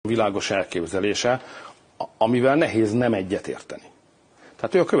világos elképzelése, amivel nehéz nem egyetérteni.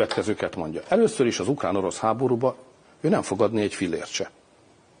 Tehát ő a következőket mondja. Először is az ukrán-orosz háborúba ő nem fog adni egy fillért se.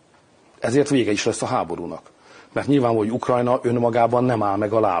 Ezért vége is lesz a háborúnak. Mert nyilván, hogy Ukrajna önmagában nem áll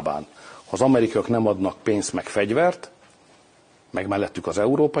meg a lábán. Ha az amerikaiak nem adnak pénzt meg fegyvert, meg mellettük az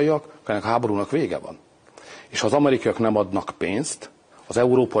európaiak, akkor ennek a háborúnak vége van. És ha az amerikaiak nem adnak pénzt,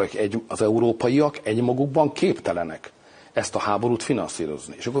 az európaiak egymagukban képtelenek ezt a háborút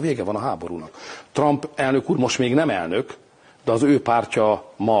finanszírozni. És akkor vége van a háborúnak. Trump elnök úr most még nem elnök, de az ő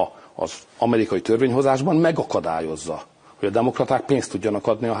pártja ma az amerikai törvényhozásban megakadályozza, hogy a demokraták pénzt tudjanak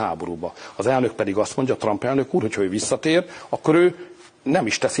adni a háborúba. Az elnök pedig azt mondja, Trump elnök úr, hogy ha ő visszatér, akkor ő nem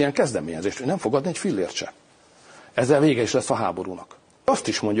is tesz ilyen kezdeményezést, ő nem fog adni egy fillért se. Ezzel vége is lesz a háborúnak. Azt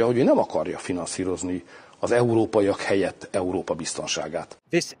is mondja, hogy ő nem akarja finanszírozni az európaiak helyett Európa biztonságát.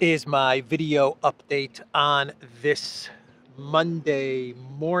 This is my video update on this Monday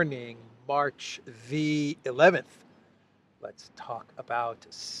morning, March the 11th. Let's talk about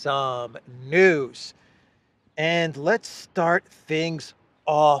some news. And let's start things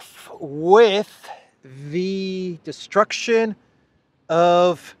off with the destruction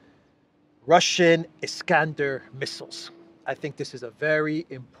of Russian Iskander missiles. I think this is a very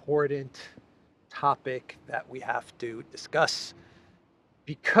important topic that we have to discuss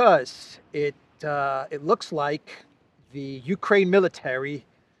because it looks like the Ukraine military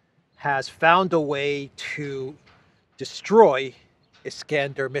has found a way to destroy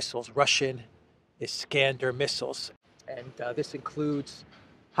Iskander missiles, Russian Iskander missiles. And this includes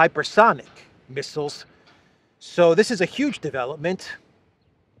hypersonic missiles. So this is a huge development.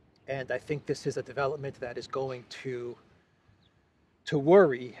 And I think this is a development that is going to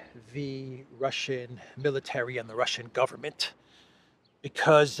worry the Russian military and the Russian government.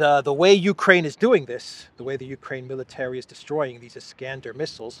 Because the way Ukraine is doing this, the way the Ukraine military is destroying these Iskander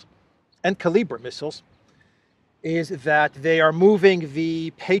missiles and Kalibr missiles, is that they are moving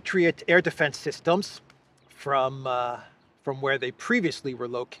the Patriot air defense systems from where they previously were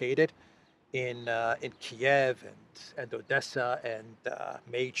located in Kiev and ODYSEE and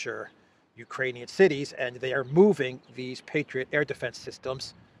major Ukrainian cities, and they are moving these Patriot air defense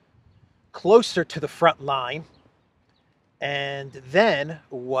systems closer to the front line. And then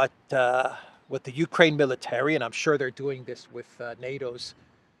what the Ukraine military, and I'm sure they're doing this with NATO's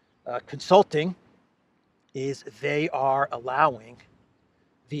consulting, is they are allowing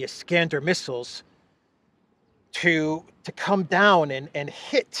the Iskander missiles to come down and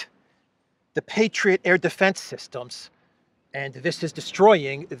hit the Patriot air defense systems. And this is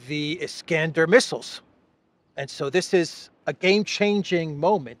destroying the Iskander missiles. And so this is a game-changing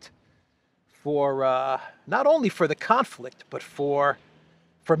moment for not only for the conflict, but for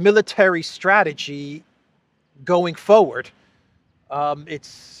military strategy going forward.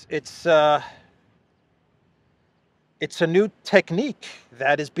 It's a new technique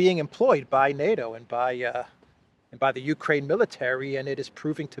that is being employed by NATO and by the Ukraine military, and it is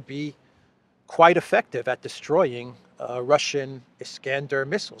proving to be quite effective at destroying Russian Iskander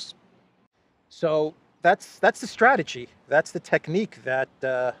missiles. So that's the strategy. That's the technique that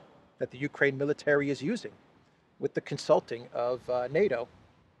the Ukraine military is using with the consulting of NATO.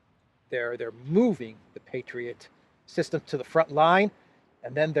 They're moving the Patriot system to the front line,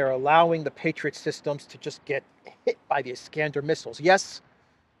 and then they're allowing the Patriot systems to just get hit by the Iskander missiles. Yes,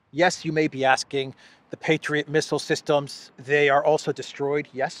 you may be asking, the Patriot missile systems, they are also destroyed.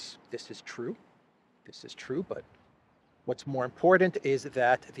 Yes, this is true. This is true, but what's more important is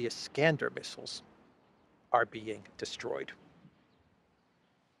that the Iskander missiles are being destroyed.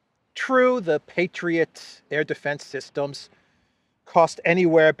 True, the Patriot air defense systems cost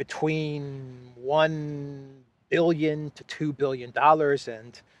anywhere between $1 billion to $2 billion,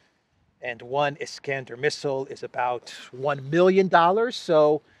 and one Iskander missile is about $1 million.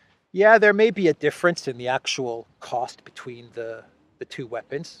 So, yeah, there may be a difference in the actual cost between the two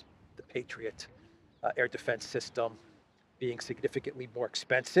weapons. The Patriot air defense system being significantly more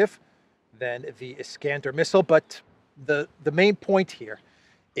expensive than the Iskander missile, but the main point here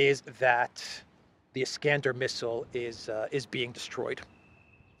is that the Iskander missile is being destroyed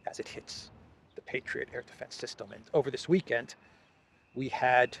as it hits the Patriot air defense system. And over this weekend, we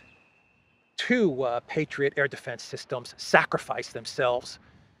had two Patriot air defense systems sacrifice themselves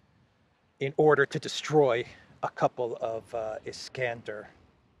in order to destroy a couple of Iskander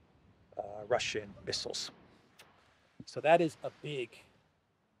Russian missiles. So that is a big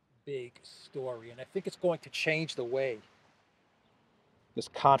story, and I think it's going to change the way this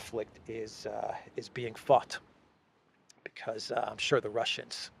conflict is being fought, because I'm sure the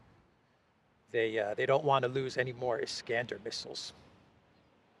Russians, they don't want to lose any more Iskander missiles.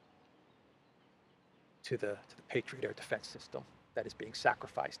 to the Patriot air defense system that is being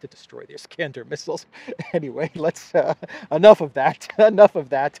sacrificed to destroy the Iskander missiles. Anyway, let's enough of that. Enough of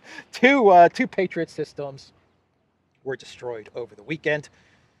that. Two Patriot systems were destroyed over the weekend.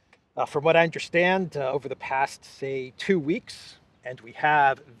 From what I understand, over the past, say, 2 weeks, and we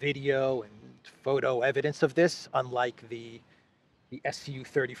have video and photo evidence of this, unlike the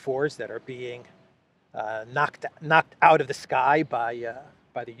Su-34s that are being knocked out of the sky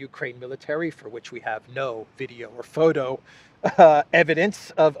by the Ukraine military, for which we have no video or photo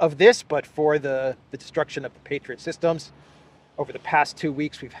evidence of this, but for the destruction of the Patriot systems. Over the past 2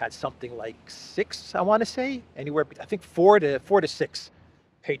 weeks, we've had something like 6, I want to say, anywhere, I think 4 to 6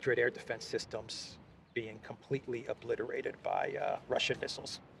 Patriot air defense systems being completely obliterated by Russian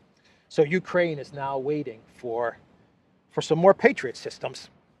missiles. So Ukraine is now waiting for some more Patriot systems.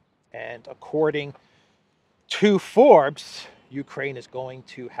 And according to Forbes, Ukraine is going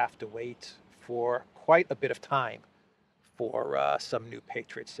to have to wait for quite a bit of time for some new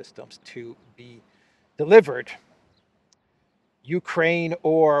Patriot systems to be delivered. Ukraine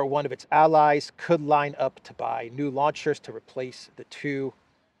or one of its allies could line up to buy new launchers to replace the 2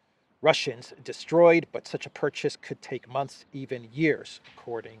 Russians destroyed, but such a purchase could take months, even years,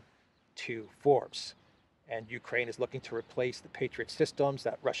 according to Forbes. And Ukraine is looking to replace the Patriot systems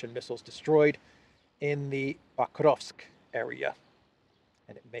that Russian missiles destroyed in the Pokrovsk area.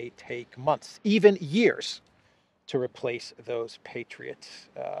 And it may take months, even years, to replace those Patriot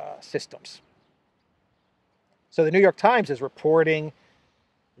systems. So the New York Times is reporting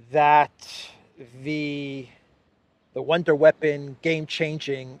that the Wonder Weapon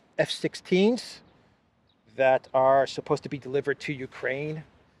game-changing F16s that are supposed to be delivered to Ukraine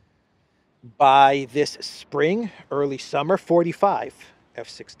by this spring, early summer, 45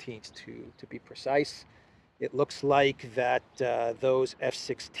 F16s to be precise. It looks like that those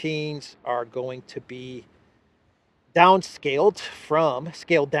F16s are going to be scaled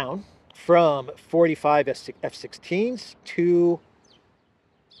down from 45 F16s to,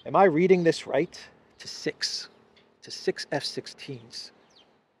 am I reading this right? To 6 F16s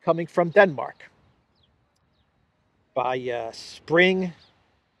coming from Denmark by spring,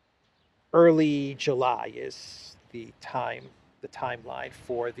 early July is the timeline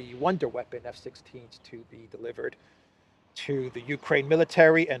for the Wonder Weapon F16s to be delivered to the Ukraine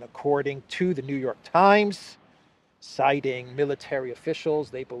military. And according to the New York Times, citing military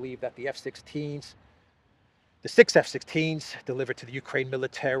officials, they believe that the F16s, the 6 F16s delivered to the Ukraine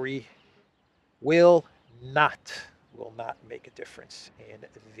military will not make a difference in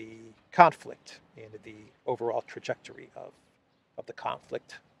the conflict, in the overall trajectory of the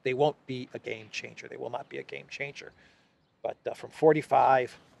conflict. They won't be a game changer. They will not be a game changer. But from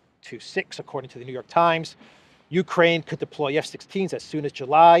 45 to 6, according to the New York Times, Ukraine could deploy F-16s as soon as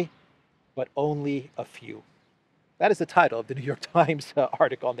July, but only a few. That is the title of the New York Times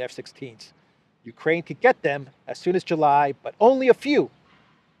article on the F-16s. Ukraine could get them as soon as July, but only a few.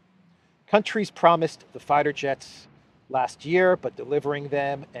 Countries promised the fighter jets last year, but delivering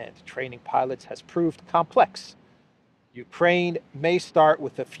them and training pilots has proved complex. Ukraine may start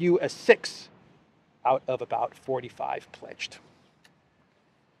with as few as 6 out of about 45 pledged.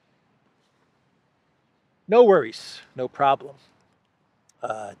 No worries, no problem.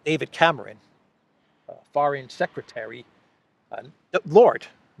 David Cameron, Foreign Secretary, Lord,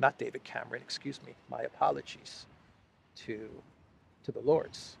 not David Cameron, excuse me, my apologies to the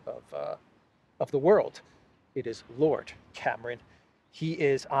lords of the world. It is Lord Cameron. He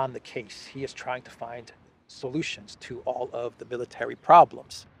is on the case. He is trying to find solutions to all of the military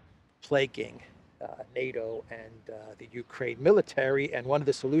problems plaguing NATO and the Ukraine military. And one of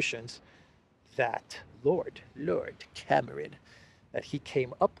the solutions that Lord Cameron, that he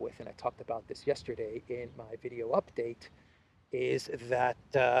came up with, and I talked about this yesterday in my video update, is that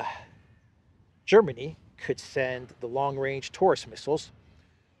Germany could send the long-range Taurus missiles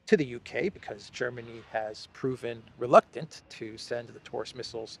to the UK, because Germany has proven reluctant to send the Taurus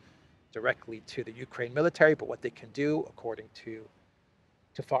missiles directly to the Ukraine military. But what they can do, according to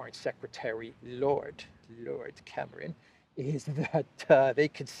Foreign Secretary Lord Cameron, is that they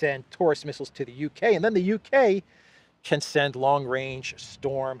can send Taurus missiles to the UK, and then the UK can send long-range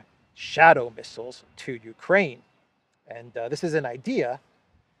Storm Shadow missiles to Ukraine. And this is an idea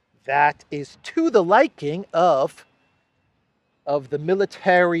that is to the liking of the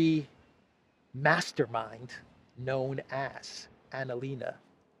military mastermind known as Annalena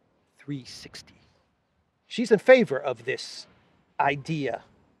 360. She's in favor of this idea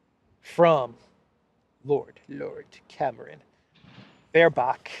from Lord Cameron.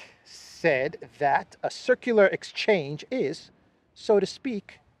 Baerbock said that a circular exchange is, so to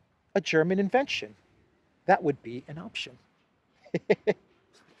speak, a German invention. that would be an option.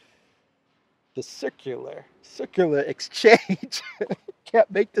 The circular exchange.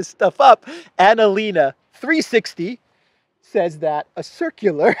 Can't make this stuff up. Annalena 360 says that a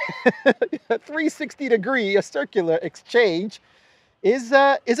circular, a 360-degree, a circular exchange is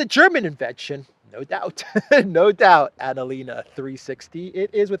a German invention. No doubt. No doubt, Annalena 360.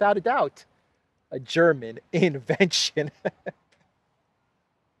 It is without a doubt a German invention.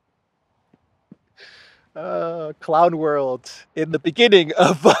 Clown world in the beginning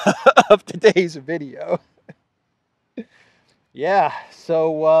of, of today's video. Yeah,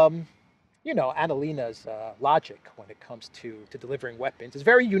 so, you know, Annalena's logic when it comes to delivering weapons is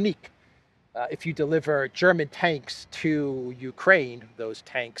very unique. If you deliver German tanks to Ukraine, those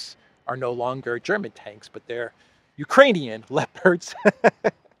tanks are no longer German tanks, but they're Ukrainian Leopards.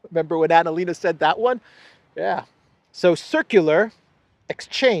 Remember when Annalena said that one? Yeah. So circular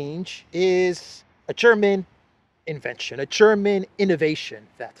exchange is a German invention, a German innovation,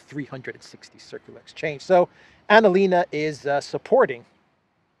 that 360 circular exchange. So Annalena is supporting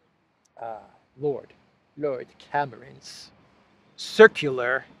uh, Lord Cameron's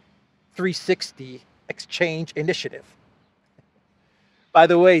circular 360 exchange initiative. By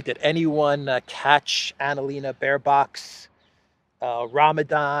the way, did anyone catch Annalena Baerbock's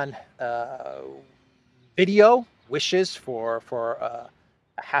Ramadan video, wishes for a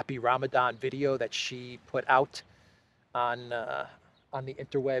happy Ramadan video that she put out on the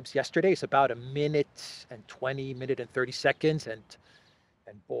interwebs yesterday? It's about a minute and 30 seconds, and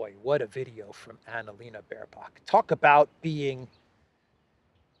boy, what a video from Annalena Baerbock. Talk about being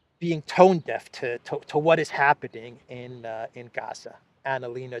tone deaf to what is happening in Gaza.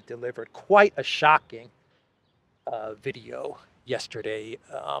 Annalena delivered quite a shocking video yesterday,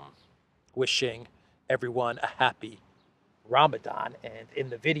 wishing everyone a happy Ramadan. And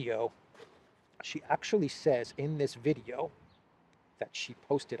in the video, she actually says in this video that she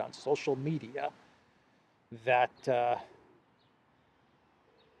posted on social media that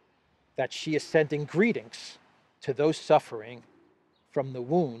that she is sending greetings to those suffering from the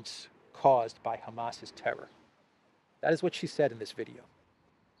wounds caused by Hamas's terror. That is what she said in this video.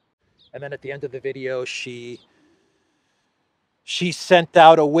 And then at the end of the video, she sent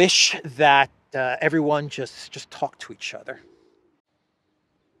out a wish that everyone just talk to each other.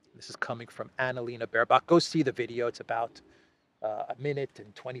 This is coming from Annalena Baerbock. Go see the video. It's about a minute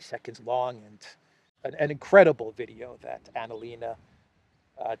and 20 seconds long, and an incredible video that Annalena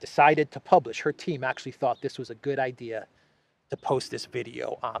decided to publish. Her team actually thought this was a good idea to post this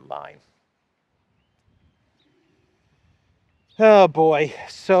video online. Oh boy.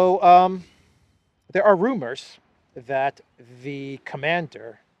 So there are rumors that the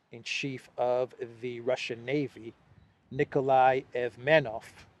commander-in-chief of the Russian Navy, Nikolai Evmenov,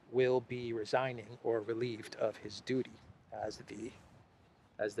 will be resigning or relieved of his duty as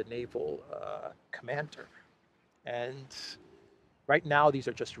the naval commander. And right now, these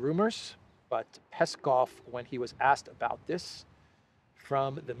are just rumors, but Peskov, when he was asked about this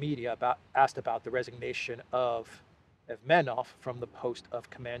from the media, asked about the resignation of Evmenov from the post of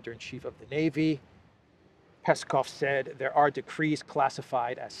Commander-in-Chief of the Navy, Peskov said, "There are decrees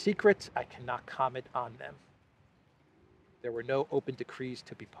classified as secret. I cannot comment on them." There were no open decrees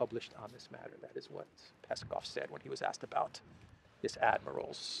to be published on this matter. That is what Peskov said when he was asked about this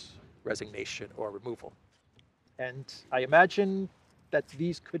admiral's resignation or removal. And I imagine that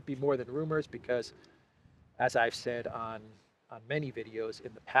these could be more than rumors because, as I've said on many videos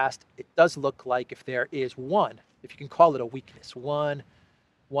in the past, it does look like if there is one, if you can call it a weakness, one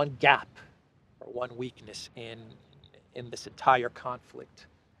gap or one weakness in this entire conflict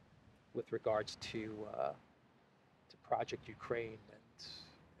with regards to Project Ukraine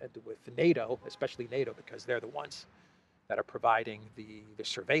and with NATO, especially NATO, because they're the ones that are providing the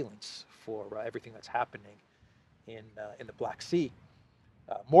surveillance for everything that's happening in the Black Sea.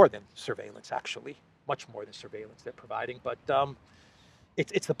 More than surveillance, actually, much more than surveillance they're providing. But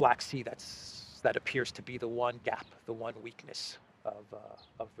it's the Black Sea that appears to be the one gap, the one weakness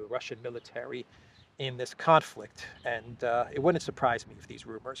of the Russian military in this conflict. And it wouldn't surprise me if these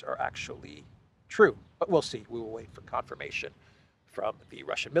rumors are actually true, but we'll see. We will wait for confirmation from the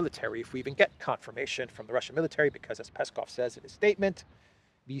Russian military, if we even get confirmation from the Russian military, because as Peskov says in his statement,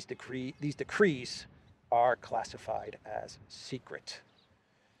 these decrees are classified as secret.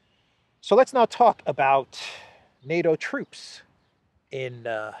 So let's now talk about NATO troops in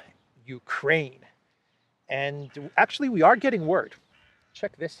Ukraine. And actually, we are getting word.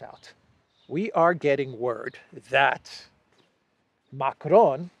 Check this out. We are getting word that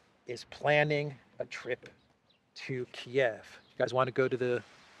Macron is planning a trip to Kiev. You guys want to go to the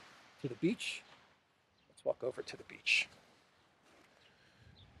beach? Let's walk over to the beach.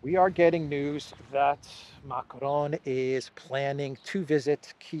 We are getting news that Macron is planning to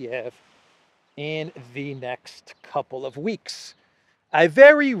visit Kiev in the next couple of weeks. I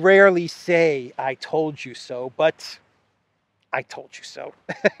very rarely say I told you so, but I told you so.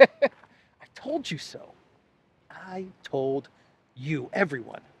 I told you so. I told you,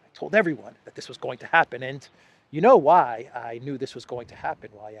 everyone. I told everyone that this was going to happen. And you know why I knew this was going to happen,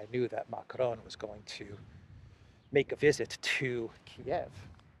 why I knew that Macron was going to make a visit to Kiev.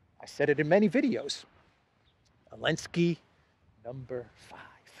 I said it in many videos. Zelensky number 5.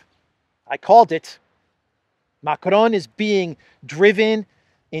 I called it. Macron is being driven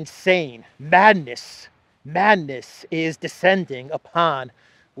insane. Madness is descending upon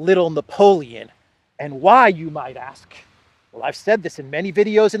little Napoleon. And why, you might ask? Well, I've said this in many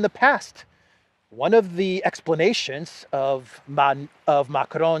videos in the past. One of the explanations of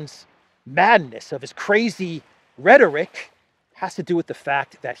Macron's madness, of his crazy rhetoric, has to do with the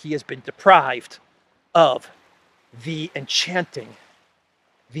fact that he has been deprived of the enchanting,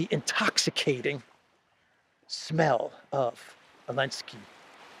 the intoxicating smell of Zelensky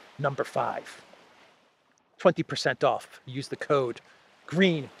number 5. 20% off. Use the code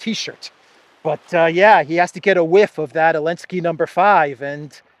green t-shirt. But yeah, he has to get a whiff of that Zelensky number 5,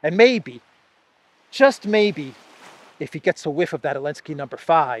 and maybe, just maybe, if he gets a whiff of that Zelensky number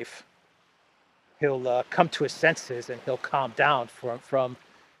 5, he'll come to his senses and he'll calm down from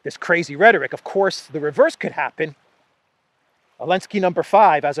this crazy rhetoric. Of course, the reverse could happen. Zelensky number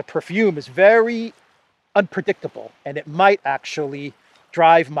 5 as a perfume is very unpredictable, and it might actually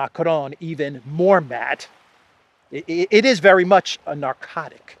drive Macron even more mad. It is very much a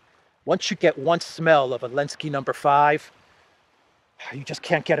narcotic. Once you get one smell of Zelensky number 5, you just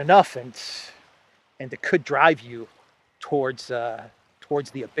can't get enough, and it could drive you towards the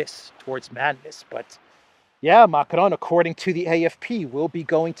abyss, towards madness. But yeah, Macron, according to the AFP, will be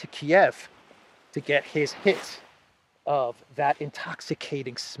going to Kiev to get his hit of that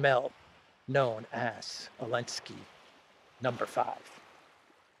intoxicating smell known as Zelensky number 5.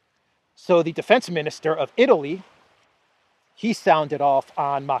 So the defense minister of Italy, he sounded off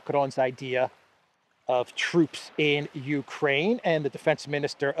on Macron's idea of troops in Ukraine, and the defense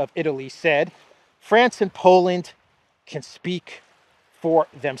minister of Italy said, France and Poland can speak for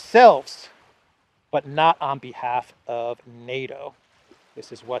themselves, but not on behalf of NATO.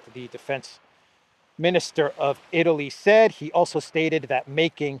 This is what the defense minister of Italy said. He also stated that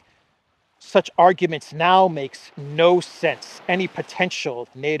making such arguments now makes no sense. Any potential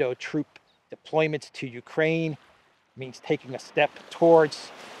NATO troop deployment to Ukraine means taking a step towards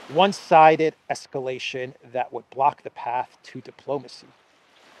one-sided escalation that would block the path to diplomacy.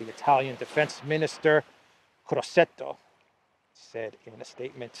 The Italian defense minister, Crosetto, said in a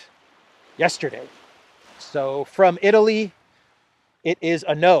statement yesterday. So from Italy, it is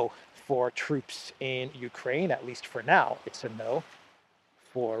a no for troops in Ukraine, at least for now. It's a no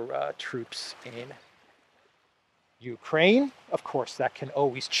for troops in Ukraine. Of course, that can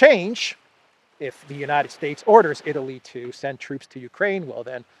always change. If the United States orders Italy to send troops to Ukraine, well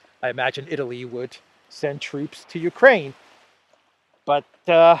then I imagine Italy would send troops to Ukraine. But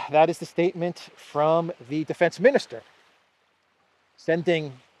that is the statement from the defense minister.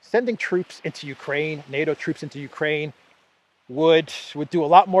 Sending troops into Ukraine, NATO troops into Ukraine, would do a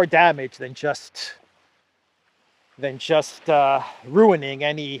lot more damage than just ruining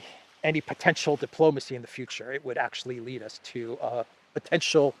any potential diplomacy in the future. It would actually lead us to a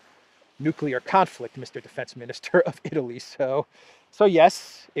potential nuclear conflict, Mr. Defense Minister of Italy. So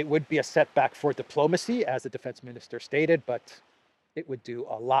yes, it would be a setback for diplomacy, as the defense minister stated, but it would do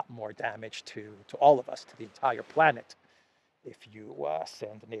a lot more damage to all of us, to the entire planet, if you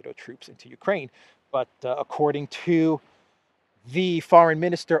send NATO troops into Ukraine. But according to the foreign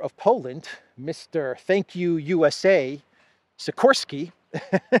minister of Poland, Mr. Thank You USA Sikorski,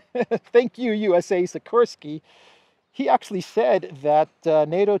 thank you USA Sikorski, he actually said that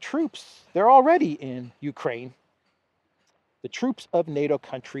NATO troops, they're already in Ukraine. The troops of NATO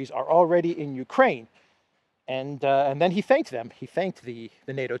countries are already in Ukraine. And then he thanked them. He thanked the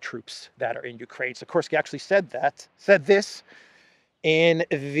NATO troops that are in Ukraine. Sikorski actually said this in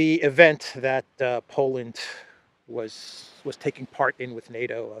the event that Poland was taking part in with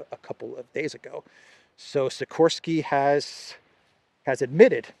NATO a couple of days ago. So Sikorski has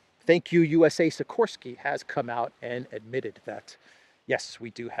admitted, Thank You USA Sikorski has come out and admitted that, yes, we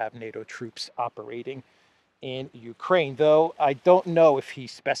do have NATO troops operating in Ukraine, though I don't know if he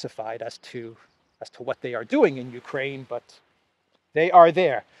specified as to what they are doing in Ukraine, but they are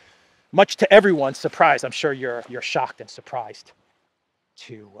there. Much to everyone's surprise, I'm sure you're shocked and surprised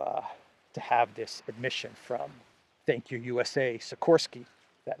to to have this admission from, thank you USA, Sikorsky,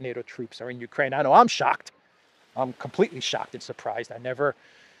 that NATO troops are in Ukraine. I know I'm shocked. I'm completely shocked and surprised. I never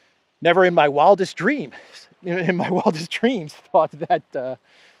in my wildest dreams thought that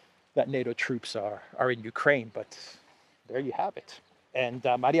that NATO troops are in Ukraine, but there you have it. And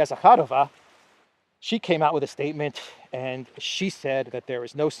Maria Zakharova, she came out with a statement and she said that there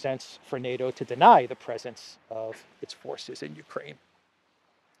is no sense for NATO to deny the presence of its forces in Ukraine.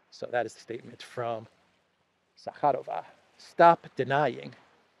 So that is the statement from Zakharova. Stop denying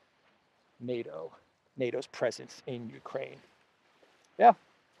NATO's presence in Ukraine. Yeah,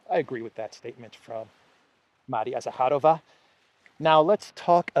 I agree with that statement from Maria Zakharova. Now let's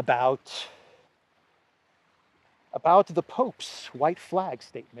talk about the Pope's white flag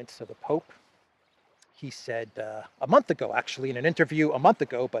statement. So the Pope, he said a month ago, actually, in an interview a month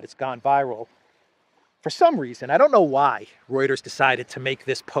ago, but it's gone viral for some reason. I don't know why Reuters decided to make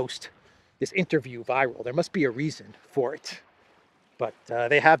this interview viral. There must be a reason for it. But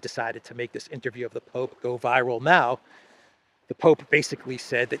they have decided to make this interview of the Pope go viral now. The Pope basically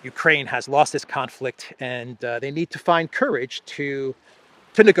said that Ukraine has lost this conflict and they need to find courage to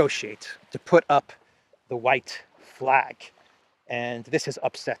negotiate, to put up the white flag. And this has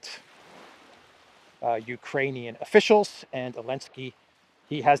upset Ukrainian officials, and Zelensky,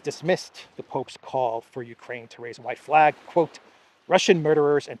 he has dismissed the Pope's call for Ukraine to raise a white flag. Quote, Russian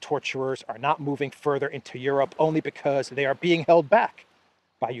murderers and torturers are not moving further into Europe only because they are being held back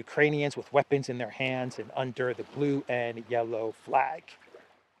by Ukrainians with weapons in their hands and under the blue and yellow flag.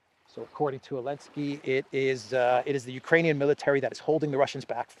 So according to Zelensky, it is the Ukrainian military that is holding the Russians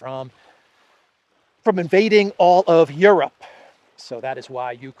back from invading all of Europe. So that is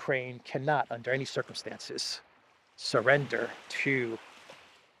why Ukraine cannot, under any circumstances, surrender to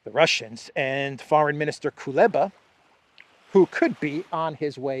the Russians. And Foreign Minister Kuleba, who could be on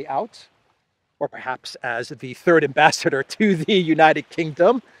his way out, or perhaps as the third ambassador to the United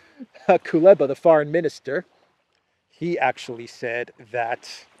Kingdom, Kuleba, the foreign minister, he actually said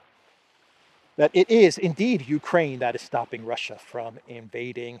that it is indeed Ukraine that is stopping Russia from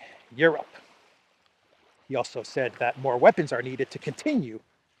invading Europe. He also said that more weapons are needed to continue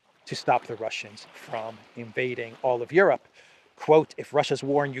to stop the Russians from invading all of Europe. Quote, if Russia's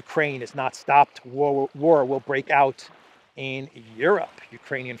war in Ukraine is not stopped, war will break out in Europe,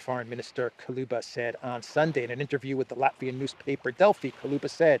 Ukrainian Foreign Minister Kuleba said on Sunday in an interview with the Latvian newspaper Delphi. Kuleba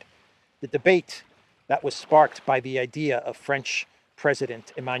said the debate that was sparked by the idea of French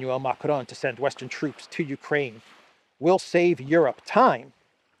President Emmanuel Macron to send Western troops to Ukraine will save Europe time.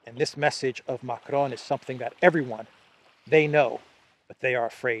 And this message of Macron is something that everyone, they know, but they are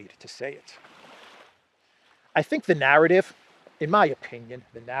afraid to say it. I think the narrative, in my opinion,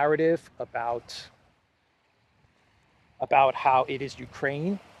 the narrative about how it is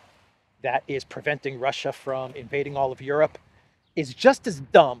Ukraine that is preventing Russia from invading all of Europe is just as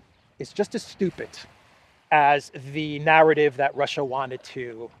dumb, it's just as stupid as the narrative that Russia wanted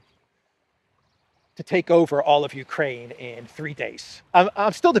to take over all of Ukraine in 3 days.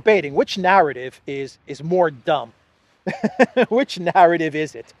 I'm still debating which narrative is more dumb. Which narrative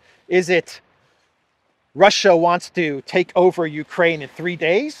is it? Is it Russia wants to take over Ukraine in 3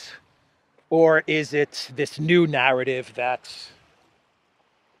 days? Or is it this new narrative that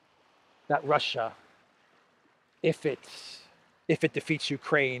Russia, if it defeats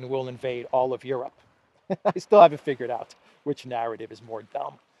Ukraine, will invade all of Europe? I still haven't figured out which narrative is more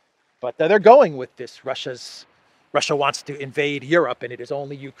dumb. But they're going with this. Russia wants to invade Europe, and it is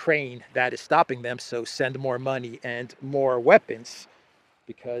only Ukraine that is stopping them. So send more money and more weapons,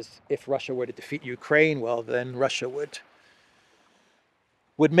 because if Russia were to defeat Ukraine, well, then Russia would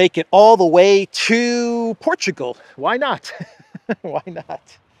make it all the way to Portugal. Why not? Why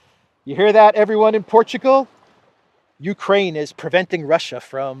not? You hear that, everyone in Portugal? Ukraine is preventing Russia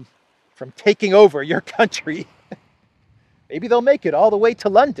from taking over your country. Maybe they'll make it all the way to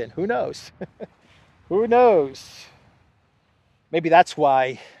London. Who knows? Who knows? Maybe that's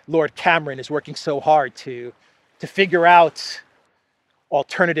why Lord Cameron is working so hard to figure out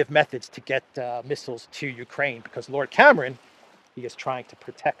alternative methods to get missiles to Ukraine, because Lord Cameron, he is trying to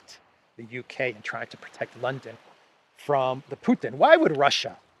protect the UK and trying to protect London from the Putin. Why would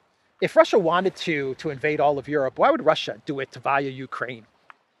Russia, if Russia wanted to invade all of Europe, why would Russia do it via Ukraine?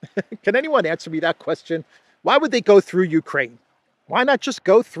 Can anyone answer me that question? Why would they go through Ukraine? Why not just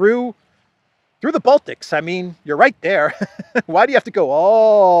go through the Baltics? I mean, you're right there. Why do you have to go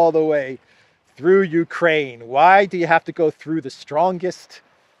all the way through Ukraine? Why do you have to go through the strongest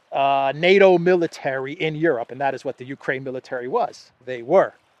NATO military in Europe? And that is what the Ukraine military was. They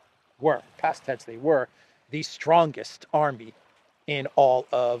were, past tense, they were the strongest army in all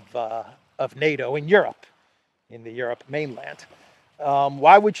of of NATO in Europe, in the Europe mainland.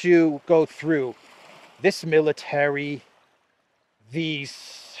 Why would you go through this military,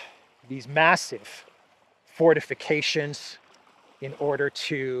 these massive fortifications in order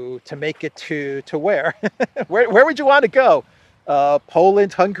to make it to where? where would you want to go?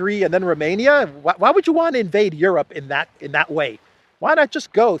 Poland, Hungary, and then Romania? Why would you want to invade Europe in that way? Why not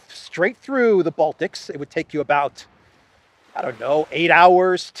just go straight through the Baltics? It would take you about, I don't know, 8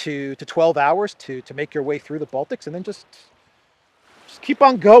 hours to 12 hours to make your way through the Baltics, and then just keep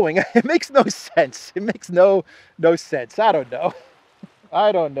on going. It makes no sense. It makes no sense. I don't know.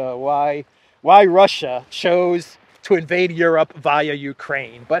 I don't know why Russia chose to invade Europe via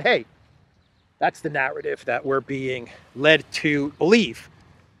Ukraine. But hey, that's the narrative that we're being led to believe.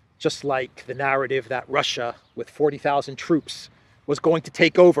 Just like the narrative that Russia, with 40,000 troops, was going to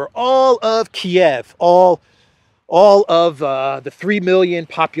take over all of Kiev, all of the 3 million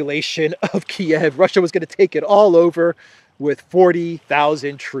population of Kiev. Russia was going to take it all over with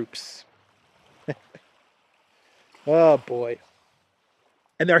 40,000 troops. Oh boy.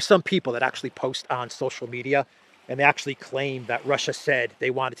 And there are some people that actually post on social media, and they actually claim that Russia said they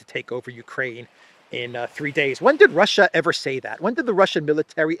wanted to take over Ukraine in 3 days. When did Russia ever say that? When did the Russian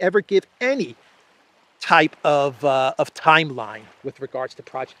military ever give any type of timeline with regards to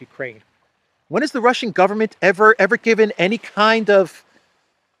Project Ukraine? When has the Russian government ever given any kind of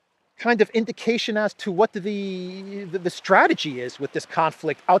indication as to what the strategy is with this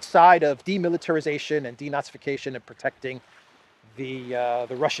conflict outside of demilitarization and denazification and protecting the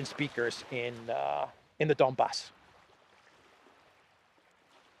Russian speakers in the Donbass?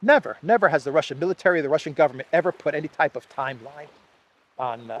 Never has the Russian military, the Russian government ever put any type of timeline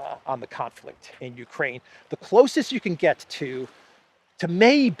on the conflict in Ukraine. The closest you can get to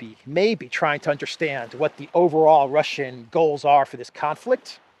maybe trying to understand what the overall Russian goals are for this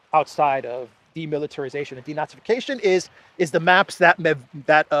conflict outside of demilitarization and denazification is the maps that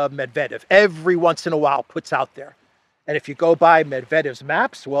Medvedev every once in a while puts out there. And if you go by Medvedev's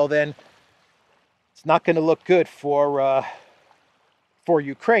maps, well then it's not going to look good for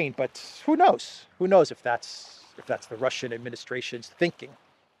Ukraine. But who knows? Who knows if that's the Russian administration's thinking,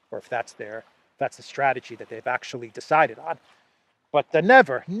 or if that's the strategy that they've actually decided on. But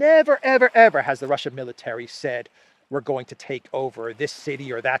never, ever has the Russian military said we're going to take over this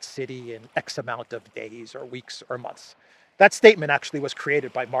city or that city in X amount of days or weeks or months. That statement actually was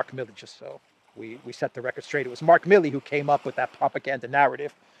created by Mark Milley, just so we set the record straight. It was Mark Milley who came up with that propaganda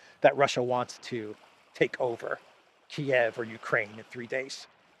narrative that Russia wants to take over Kiev or Ukraine in 3 days.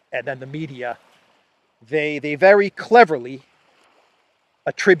 And then the media, they very cleverly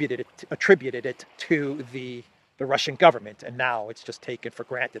attributed it to the Russian government, and now it's just taken for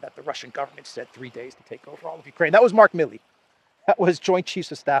granted that the Russian government said 3 days to take over all of Ukraine. That was Mark Milley. That was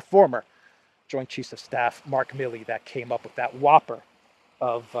former Joint Chiefs of Staff Mark Milley that came up with that whopper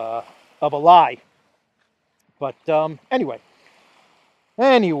of a lie. But anyway,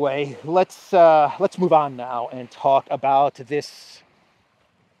 let's move on now and talk about this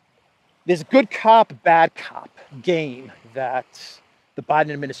good cop, bad cop game that the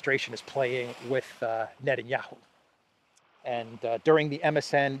Biden administration is playing with Netanyahu. And during the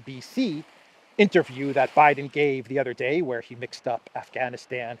MSNBC interview that Biden gave the other day, where he mixed up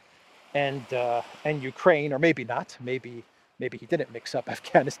Afghanistan and Ukraine, or maybe not, maybe he didn't mix up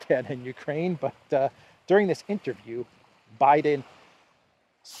Afghanistan and Ukraine, but during this interview, Biden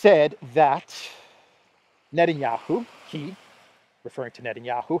said that Netanyahu, he, referring to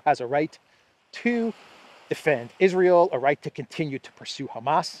Netanyahu, has a right to defend Israel, a right to continue to pursue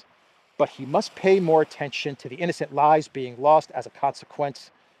Hamas, but he must pay more attention to the innocent lives being lost as a consequence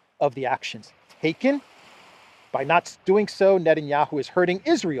of the actions taken. By not doing so, Netanyahu is hurting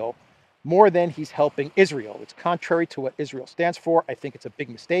Israel more than he's helping Israel. It's contrary to what Israel stands for. I think it's a big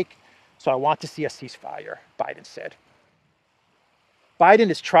mistake. So I want to see a ceasefire, Biden said.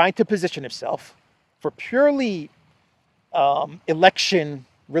 Biden is trying to position himself for purely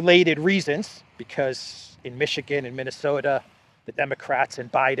election-related reasons, because in Michigan and Minnesota, the Democrats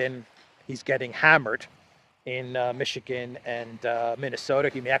and Biden, he's getting hammered in Michigan and Minnesota.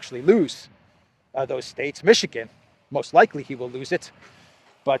 He may actually lose those states. Michigan, most likely he will lose it.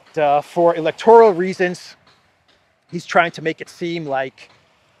 But for electoral reasons, he's trying to make it seem like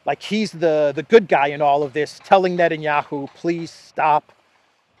he's the good guy in all of this, telling Netanyahu, please stop,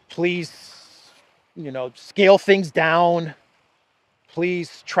 please, scale things down,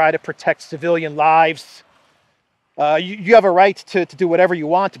 please try to protect civilian lives. You have a right to do whatever you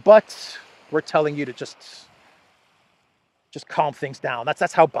want, but we're telling you to just calm things down.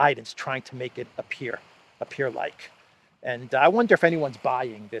 That's how Biden's trying to make it appear like. And I wonder if anyone's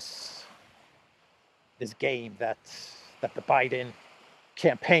buying this game that the Biden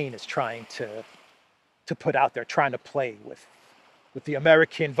campaign is trying to put out there, trying to play with the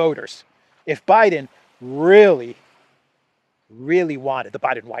American voters. If Biden really wanted, the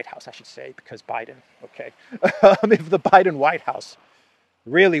Biden White House, I should say, because Biden, okay, if the Biden White House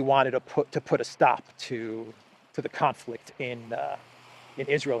really wanted to put a stop to the conflict in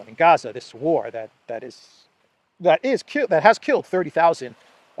Israel and in Gaza, this war that has killed 30,000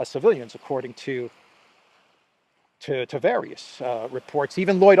 civilians, according to various reports.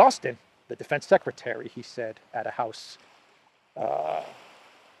 Even Lloyd Austin, the defense secretary, he said at a House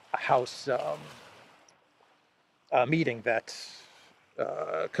meeting, that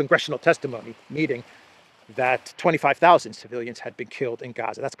congressional testimony meeting, that 25,000 civilians had been killed in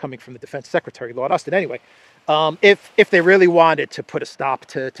Gaza. That's coming from the defense secretary, Lloyd Austin. Anyway, if they really wanted to put a stop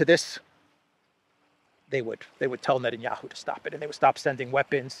to this, they would tell Netanyahu to stop it, and they would stop sending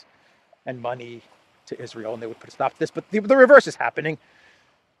weapons and money to Israel, and they would put a stop to this. But the reverse is happening.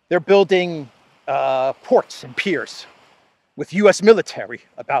 They're building ports and piers with U.S. military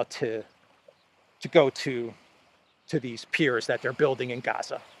about to go to these piers that they're building in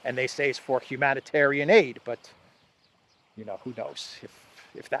Gaza, and they say it's for humanitarian aid. But you know, who knows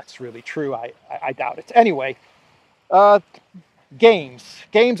if that's really true? I doubt it. Anyway, games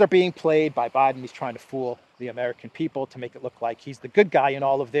are being played by Biden. He's trying to fool the American people to make it look like he's the good guy in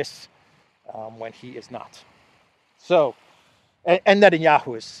all of this, when he is not. So, and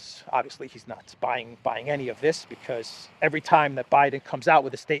Netanyahu is obviously, he's not buying any of this, because every time that Biden comes out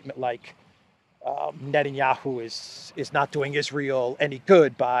with a statement like Netanyahu is not doing Israel any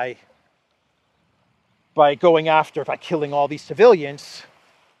good by killing all these civilians,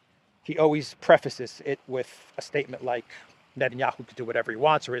 he always prefaces it with a statement like Netanyahu can do whatever he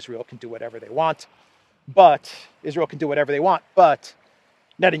wants, or Israel can do whatever they want, but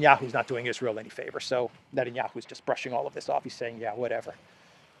Netanyahu's not doing Israel any favor. So Netanyahu's just brushing all of this off. He's saying, yeah, whatever,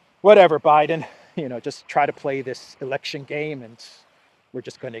 Biden, just try to play this election game, and we're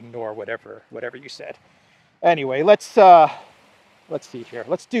just going to ignore whatever you said. Anyway, let's see here.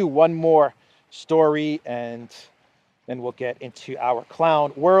 Let's do one more story, and then we'll get into our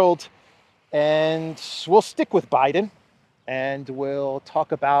clown world, and we'll stick with Biden, and we'll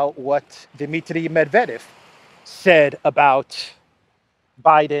talk about what Dmitry Medvedev said about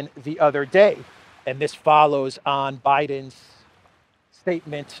Biden the other day. And this follows on Biden's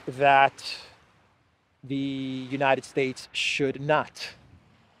statement that the United States should not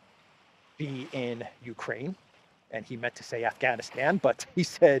be in Ukraine. And he meant to say Afghanistan, but he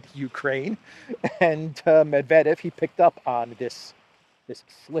said Ukraine. And Medvedev, he picked up on this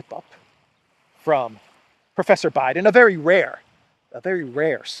slip up from Professor Biden, a very rare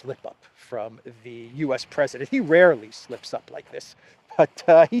slip up from the US president. He rarely slips up like this,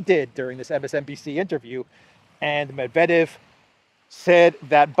 but he did during this MSNBC interview. And Medvedev said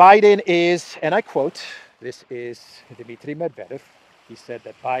that Biden is, and I quote, this is Dmitry Medvedev, he said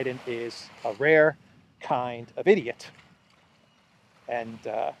that Biden is a rare kind of idiot. And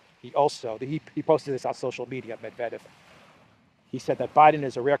he posted this on social media, Medvedev. He said that Biden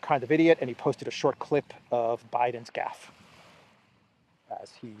is a rare kind of idiot, and he posted a short clip of Biden's gaffe,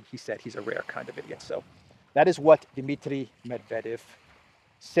 as he said he's a rare kind of idiot. So that is what Dmitry Medvedev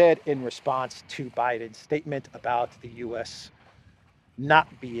said in response to Biden's statement about the U.S. not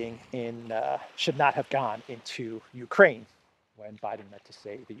being should not have gone into Ukraine, when Biden meant to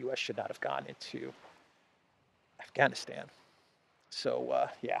say the U.S. should not have gone into Afghanistan. So,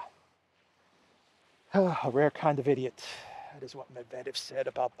 yeah. A rare kind of idiot. That is what Medvedev said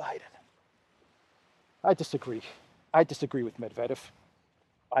about Biden. I disagree. with Medvedev.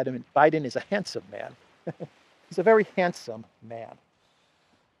 Biden is a handsome man. He's a very handsome man.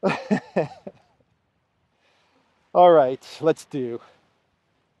 All right, let's do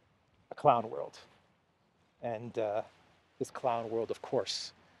a clown world. And this clown world, of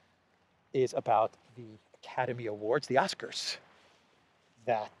course, is about the Academy Awards, the Oscars,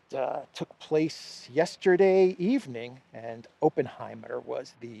 that took place yesterday evening, and Oppenheimer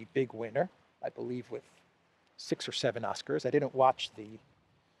was the big winner, I believe, with 6 or 7 Oscars. I didn't watch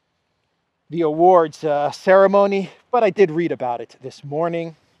the awards ceremony, but I did read about it this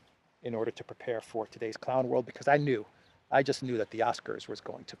morning in order to prepare for today's Clown World, because I just knew that the Oscars was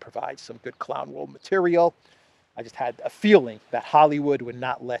going to provide some good Clown World material. I just had a feeling that Hollywood would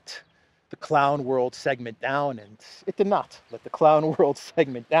not let the Clown World segment down, and it did not let the Clown World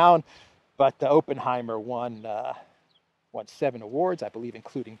segment down. But Oppenheimer won 7 awards, I believe,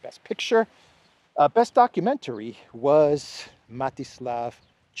 including Best Picture. Best Documentary was Mstislav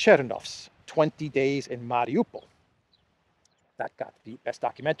Chernov's 20 Days in Mariupol. That got the Best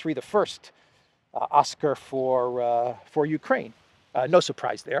Documentary, the first Oscar for Ukraine. No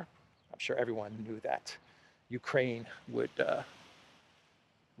surprise there. I'm sure everyone knew that Ukraine would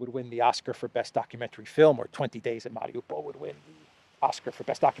win the Oscar for Best Documentary Film, or 20 Days in Mariupol would win the Oscar for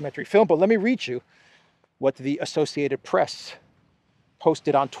Best Documentary Film. But let me read you what the Associated Press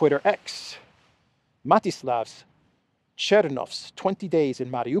posted on Twitter X. Matislav's Chernov's 20 Days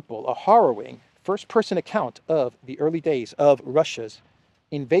in Mariupol, a harrowing first-person account of the early days of Russia's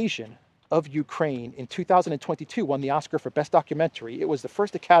invasion of Ukraine in 2022, won the Oscar for Best Documentary. It was the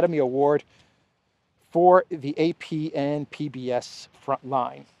first Academy Award for the AP and PBS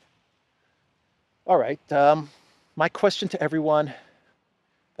Frontline. All right, my question to everyone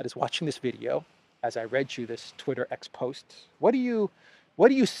that is watching this video, as I read you this Twitter X post, what do you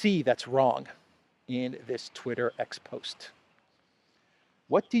see that's wrong in this Twitter X post?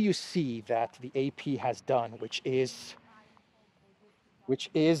 What do you see that the AP has done, which is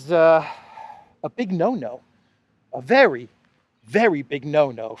a big no-no, a very, very big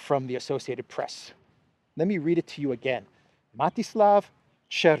no-no from the Associated Press? Let me read it to you again. Matislav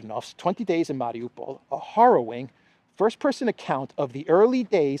Chernov's 20 Days in Mariupol, a harrowing first-person account of the early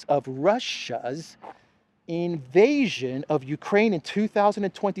days of Russia's invasion of Ukraine in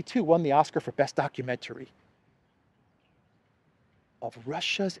 2022, won the Oscar for Best Documentary. Of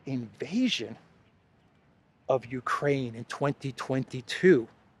Russia's invasion of Ukraine in 2022.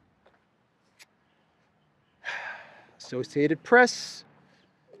 Associated Press,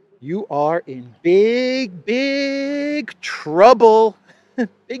 you are in big, big trouble.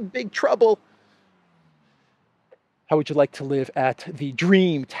 Big, big trouble. How would you like to live at the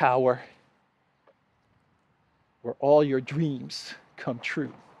Dream Tower, where all your dreams come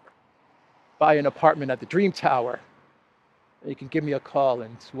true? Buy an apartment at the Dream Tower. You can give me a call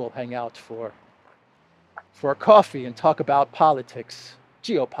and we'll hang out for a coffee and talk about politics,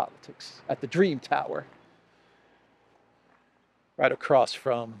 geopolitics, at the Dream Tower, right across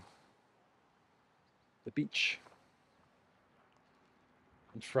from the beach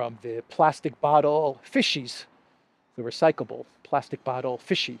and from the plastic bottle fishies, the recyclable plastic bottle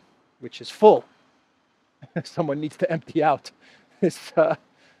fishy, which is full. Someone needs to empty out this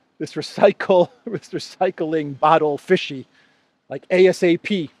recycling bottle fishy, like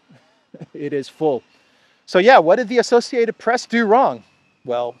ASAP. It is full. So yeah, what did the Associated Press do wrong?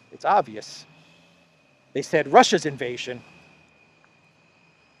 Well, it's obvious. They said Russia's invasion.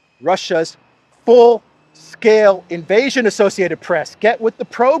 Russia's full-scale invasion, Associated Press. Get with the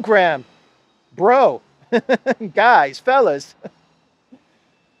program, bro. Guys, fellas.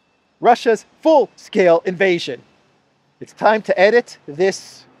 Russia's full-scale invasion. It's time to edit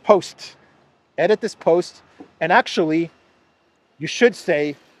this post. Edit this post. And actually, you should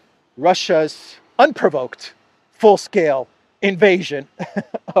say Russia's unprovoked full-scale invasion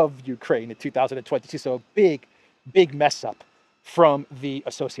of Ukraine in 2022. So a big, big mess up from the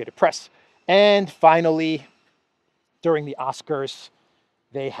Associated Press. And finally, during the Oscars,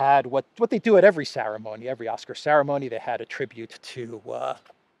 they had what they do at every ceremony, every Oscar ceremony. They had a tribute to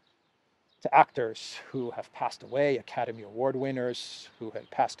actors who have passed away, Academy Award winners who had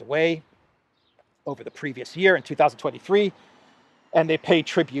passed away over the previous year in 2023. And they paid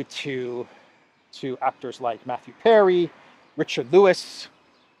tribute to actors like Matthew Perry, Richard Lewis,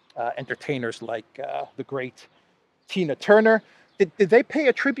 entertainers like the great Tina Turner. Did they pay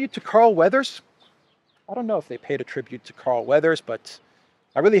a tribute to Carl Weathers? I don't know if they paid a tribute to Carl Weathers, but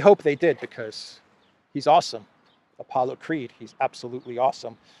I really hope they did, because he's awesome. Apollo Creed, he's absolutely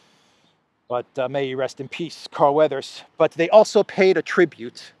awesome. But may he rest in peace, Carl Weathers. But they also paid a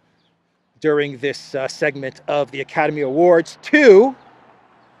tribute during this segment of the Academy Awards to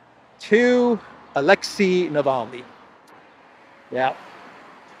Alexei Navalny. Yeah,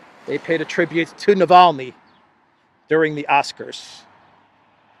 they paid a tribute to Navalny during the Oscars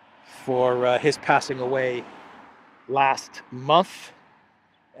for his passing away last month.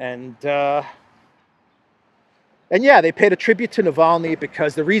 And yeah, they paid a tribute to Navalny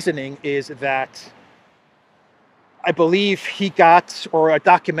because the reasoning is that I believe he got, or a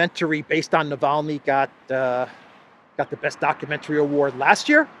documentary based on Navalny got the Best Documentary Award last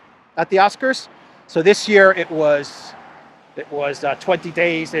year at the Oscars. So this year it was 20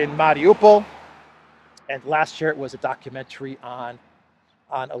 Days in Mariupol, and last year it was a documentary on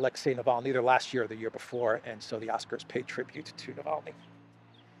Alexei Navalny, either last year or the year before, and so the Oscars paid tribute to Navalny.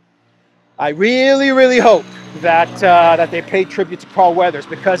 I really, really hope that they pay tribute to Carl Weathers,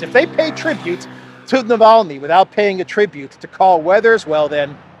 because if they pay tribute to Navalny without paying a tribute to Carl Weathers, well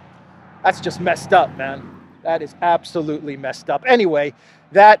then, that's just messed up, man. That is absolutely messed up. Anyway,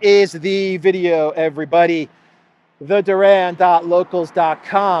 that is the video, everybody.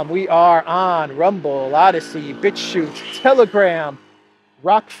 theduran.locals.com. We are on Rumble, Odyssey, BitChute, Telegram,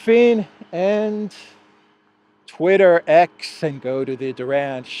 Rockfin, and Twitter, X, and go to the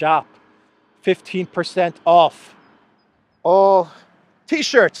Duran shop. 15% off all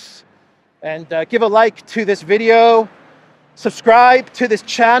t-shirts. And give a like to this video. Subscribe to this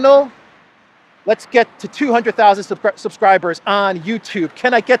channel. Let's get to 200,000 subscribers on YouTube.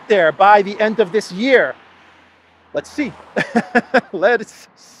 Can I get there by the end of this year? Let's see. Let's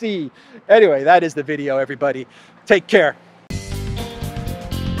see. Anyway, that is the video, everybody. Take care.